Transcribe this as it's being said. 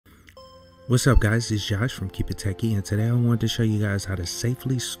What's up guys, it's Josh from KeepItTechie, and today I wanted to show you guys how to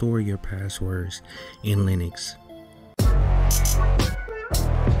safely store your passwords in Linux.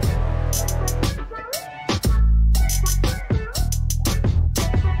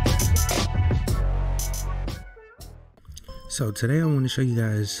 So today I want to show you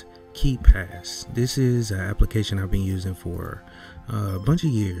guys KeePass. This is an application I've been using for a bunch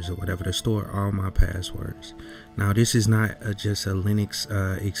of years or whatever to store all my passwords. Now this is not just a Linux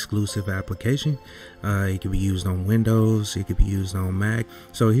exclusive application. It can be used on Windows, it could be used on Mac.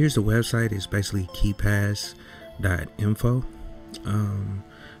 So here's the website. It's basically KeePass.info.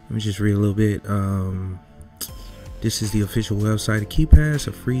 Let me just read a little bit. This is the official website of KeePass,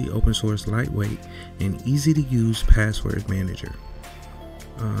 a free open source lightweight and easy to use password manager.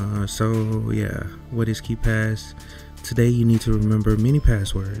 So yeah, what is KeePass? Today you need to remember many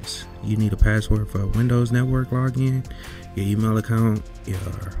passwords. You need a password for a Windows network login, your email account, your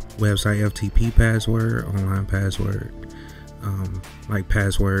website FTP password, online password, like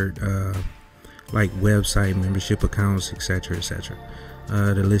password, like website membership accounts, etc., etc.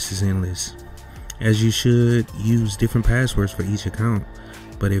 The list is endless, as you should use different passwords for each account.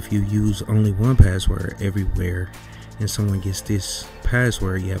 But if you use only one password everywhere and someone gets this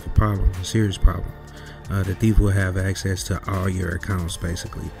password, you have a problem, a serious problem. The thief will have access to all your accounts,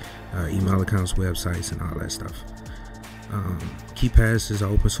 basically, email accounts, websites, and all that stuff. KeePass is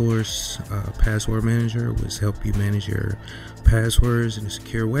an open source password manager which helps you manage your passwords in a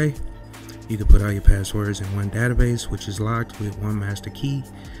secure way. You can put all your passwords in one database which is locked with one master key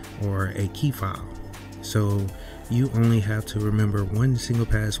or a key file. So you only have to remember one single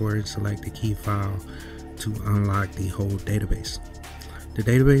password and select the key file to unlock the whole database. The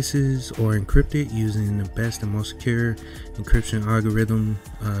databases are encrypted using the best and most secure encryption algorithm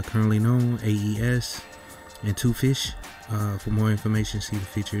currently known, AES, and 2FISH. For more information, see the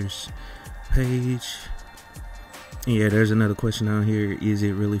features page. And yeah, there's another question down here. Is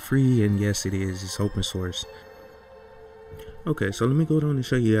it really free? And yes, it is. It's open source. Okay, so let me go down and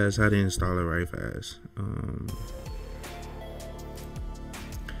show you guys how to install it right fast.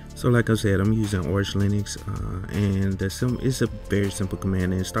 So like I said, I'm using Orange Linux, and it's a very simple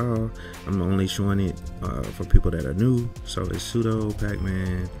command to install. I'm only showing it for people that are new. So it's sudo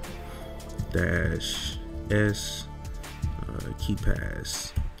pacman -s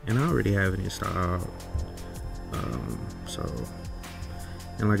KeePass, and I already have it installed.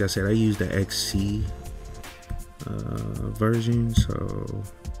 And like I said, I use the XC version, so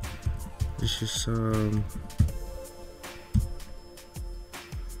it's just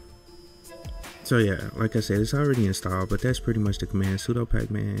so yeah, like I said, it's already installed, but that's pretty much the command: sudo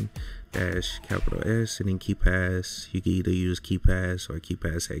pacman -S and then KeePass. You can either use KeePass or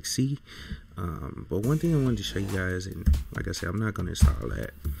KeePass XC. But one thing I wanted to show you guys, and like I said, I'm not going to install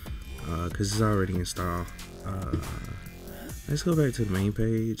that because it's already installed. Let's go back to the main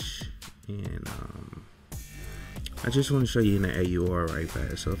page, and I just want to show you in the AUR right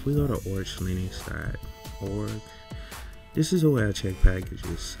fast. So if we go to orangelinux.org, this is the way I check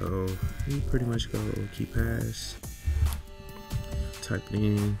packages. So you pretty much go KeePass, type it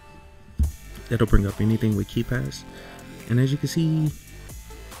in, that'll bring up anything with KeePass. And as you can see,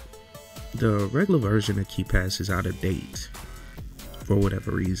 the regular version of KeePass is out of date for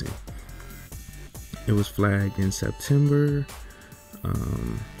whatever reason. It was flagged in September,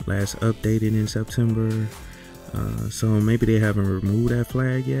 last updated in September, so maybe they haven't removed that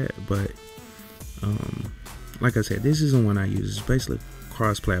flag yet, but like I said, this is the one I use. It's basically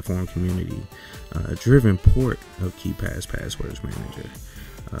cross-platform community driven port of KeePass Passwords Manager.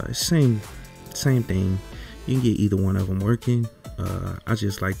 Same thing. You can get either one of them working. I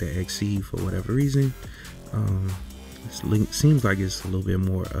just like the XC for whatever reason. Seems like it's a little bit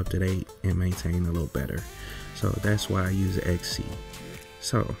more up to date and maintained a little better, so that's why I use XC.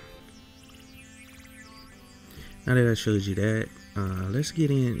 So now that I showed you that, let's get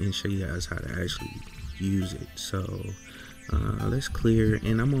in and show you guys how to actually use it. So let's clear,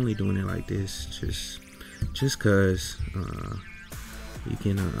 and I'm only doing it like this just cause you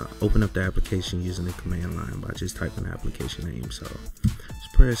can open up the application using the command line by just typing the application name. So let's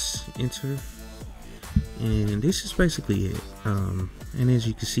press enter, and this is basically it. And as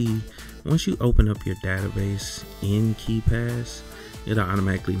you can see, once you open up your database in KeePass, it'll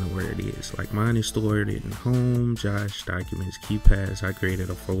automatically know where it is. Like mine is stored in home, Josh, documents, KeePass. I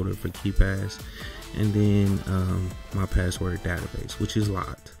created a folder for KeePass, and then my password database, which is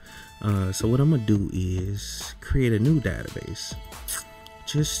locked. So what I'm gonna do is create a new database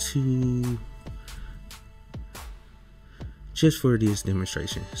just for this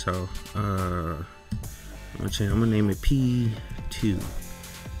demonstration. So I'm gonna name it P2.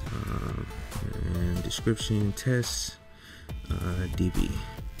 And description test DB.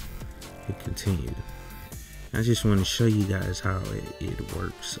 Hit continue. I just want to show you guys how it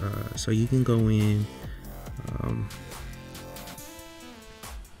works. So you can go in.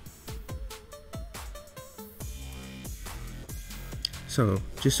 So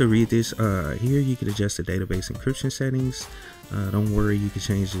just to read this, here you can adjust the database encryption settings. Don't worry, you can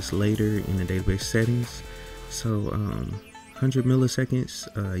change this later in the database settings. So 100 milliseconds,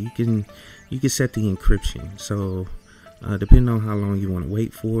 you can set the encryption. So depending on how long you want to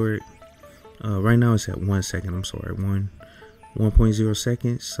wait for it. Right now it's at 1 second. I'm sorry, 1.0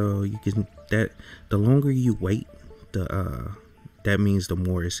 seconds. So you can the longer you wait, that means the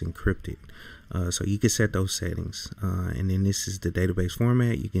more it's encrypted. So you can set those settings, and then this is the database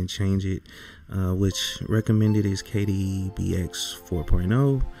format. You can change it, which recommended is KDBX 4.0.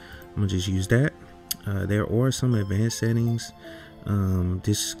 I'm gonna just use that. There are some advanced settings.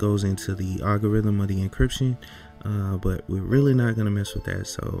 This goes into the algorithm of the encryption, but we're really not gonna mess with that.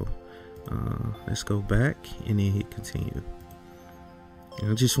 So let's go back and then hit continue.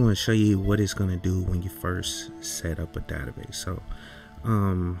 And I just want to show you what it's going to do when you first set up a database. So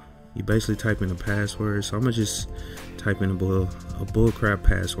you basically type in a password. So I'm gonna just type in a bullcrap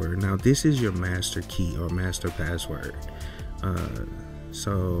password. Now this is your master key or master password.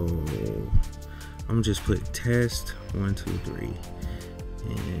 So I'm gonna just put test 1 2 3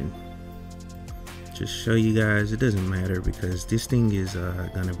 and just show you guys. It doesn't matter because this thing is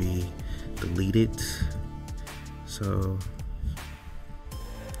gonna be deleted. So,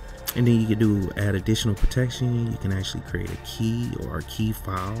 and then you can do add additional protection. You can actually create a key or a key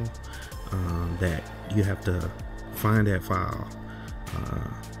file that you have to find that file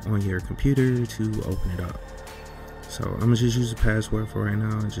on your computer to open it up. So I'm gonna just use the password for right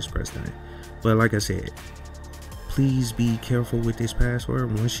now and just press that. But like I said, please be careful with this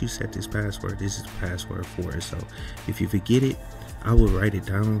password. Once you set this password, this is the password for it. So if you forget it, I will write it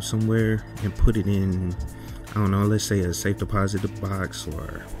down somewhere and put it in, I don't know, let's say a safe deposit box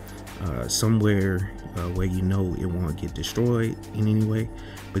or somewhere where you know it won't get destroyed in any way,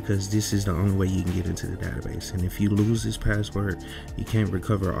 because this is the only way you can get into the database. And if you lose this password, you can't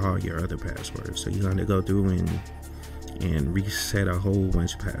recover all your other passwords. So you're going to go through and reset a whole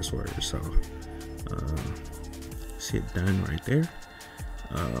bunch of passwords. So let's hit done right there.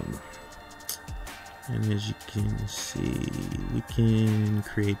 And as you can see, we can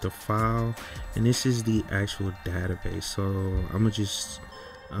create the file, and this is the actual database. So I'm just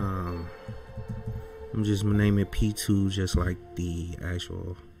gonna name it P2, just like the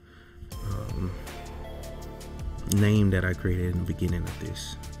actual name that I created in the beginning of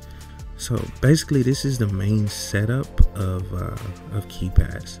this. So basically, this is the main setup of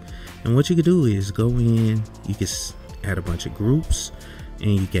KeePass. And what you can do is go in, you can add a bunch of groups,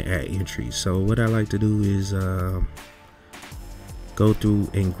 and you can add entries. So what I like to do is go through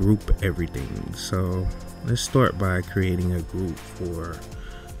and group everything. So let's start by creating a group for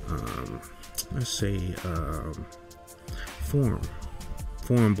let's say forum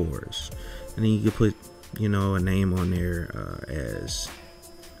boards, and then you can put, you know, a name on there as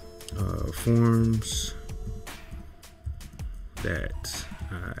forums that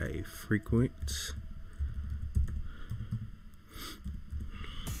I frequent.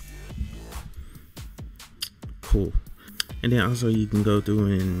 Cool. And then also you can go through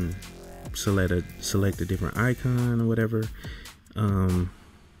and select a different icon or whatever. And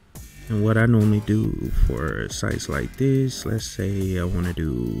what I normally do for sites like this, let's say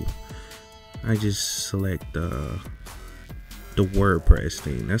I just select the WordPress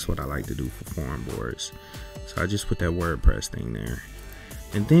thing. That's what I like to do for forum boards. So I just put that WordPress thing there.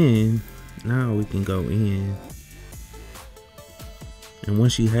 And then now we can go in, and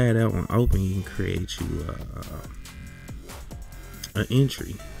once you have that one open, you can create you an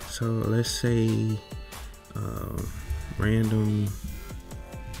entry. So let's say random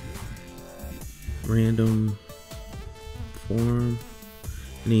forum,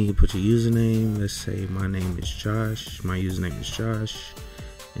 and then you can put your username. Let's say my name is Josh, my username is Josh.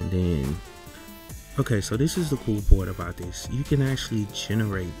 And then, okay, so this is the cool part about this. You can actually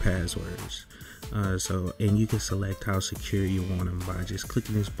generate passwords. And you can select how secure you want them by just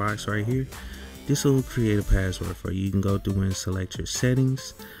clicking this box right here. This will create a password for you. You can go through and select your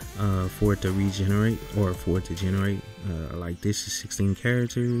settings for it to regenerate, or for it to generate. Like this is 16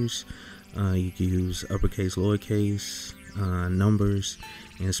 characters. You can use uppercase, lowercase, numbers,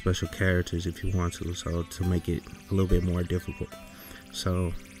 and special characters if you want to, so to make it a little bit more difficult.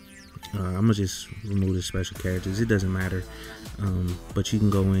 So I'm gonna just remove the special characters. It doesn't matter, but you can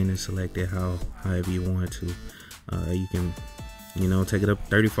go in and select it however you want to. You can you know, take it up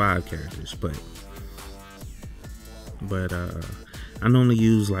 35 characters. But I normally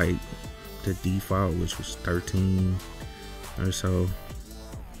use like the default, which was 13 or so.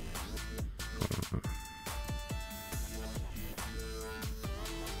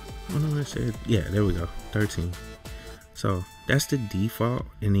 Oh no, I said, yeah, there we go, 13. So that's the default,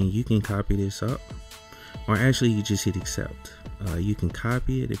 and then you can copy this up, or actually you just hit accept. You can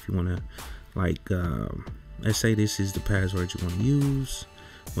copy it if you want to, like, let's say this is the password you want to use,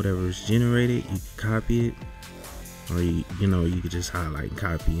 whatever is generated, you can copy it, or you know, you could just highlight and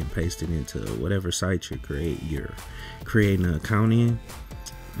copy and paste it into whatever site you're creating an account in,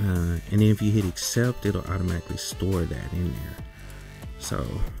 and then if you hit accept, it'll automatically store that in there. So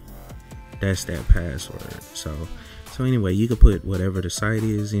that's that password. So anyway, you can put whatever the site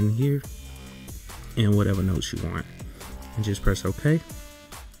is in here and whatever notes you want, and just press OK,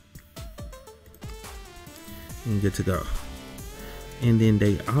 and good to go. And then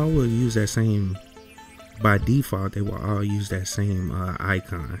they all will use that same, by default they will all use that same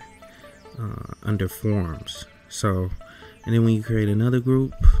icon under forms. So, and then when you create another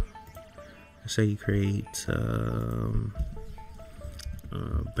group, let's say you create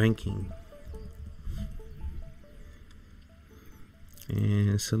banking,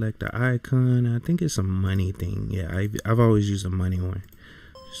 and select the icon. I think it's a money thing. Yeah, I've always used a money one.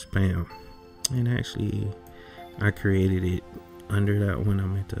 Spam. And actually, I created it under that one. I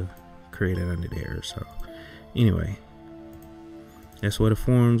meant to create it under there. So anyway, that's what the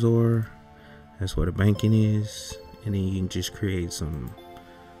forms are. That's what the banking is. And then you can just create some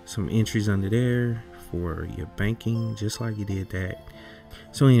entries under there for your banking, just like you did that.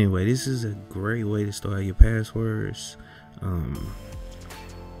 So anyway, this is a great way to store your passwords.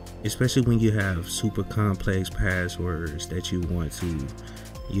 Especially when you have super complex passwords that you want to,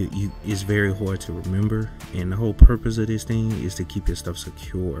 it's very hard to remember, and the whole purpose of this thing is to keep your stuff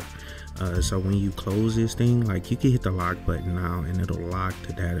secure. So when you close this thing, like, you can hit the lock button now and it'll lock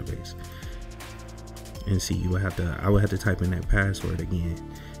the database. And see, I would have to type in that password again.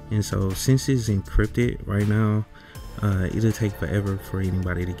 And so since it's encrypted right now, it'll take forever for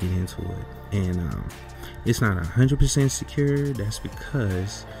anybody to get into it. And it's not 100% secure. That's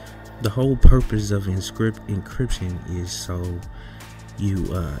because the whole purpose of encryption is so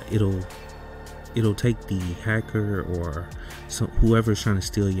it'll take the hacker or whoever's trying to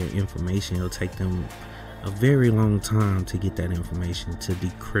steal your information, it'll take them a very long time to get that information, to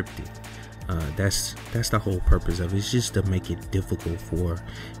decrypt it. That's the whole purpose of it. It's just to make it difficult for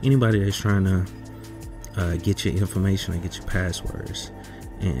anybody that's trying to get your information or get your passwords.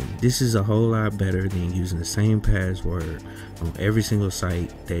 And this is a whole lot better than using the same password on every single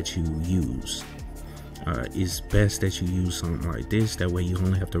site that you use. It's best that you use something like this. That way you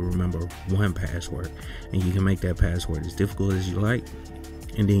only have to remember one password, and you can make that password as difficult as you like.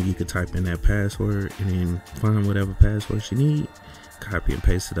 And then you can type in that password and then find whatever password you need, copy and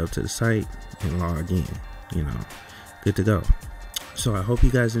paste it up to the site, and log in. You know, good to go. So I hope you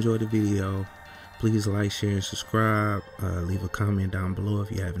guys enjoyed the video. Please like, share, and subscribe. Leave a comment down below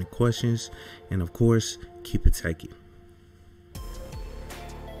if you have any questions. And of course, keep it techie.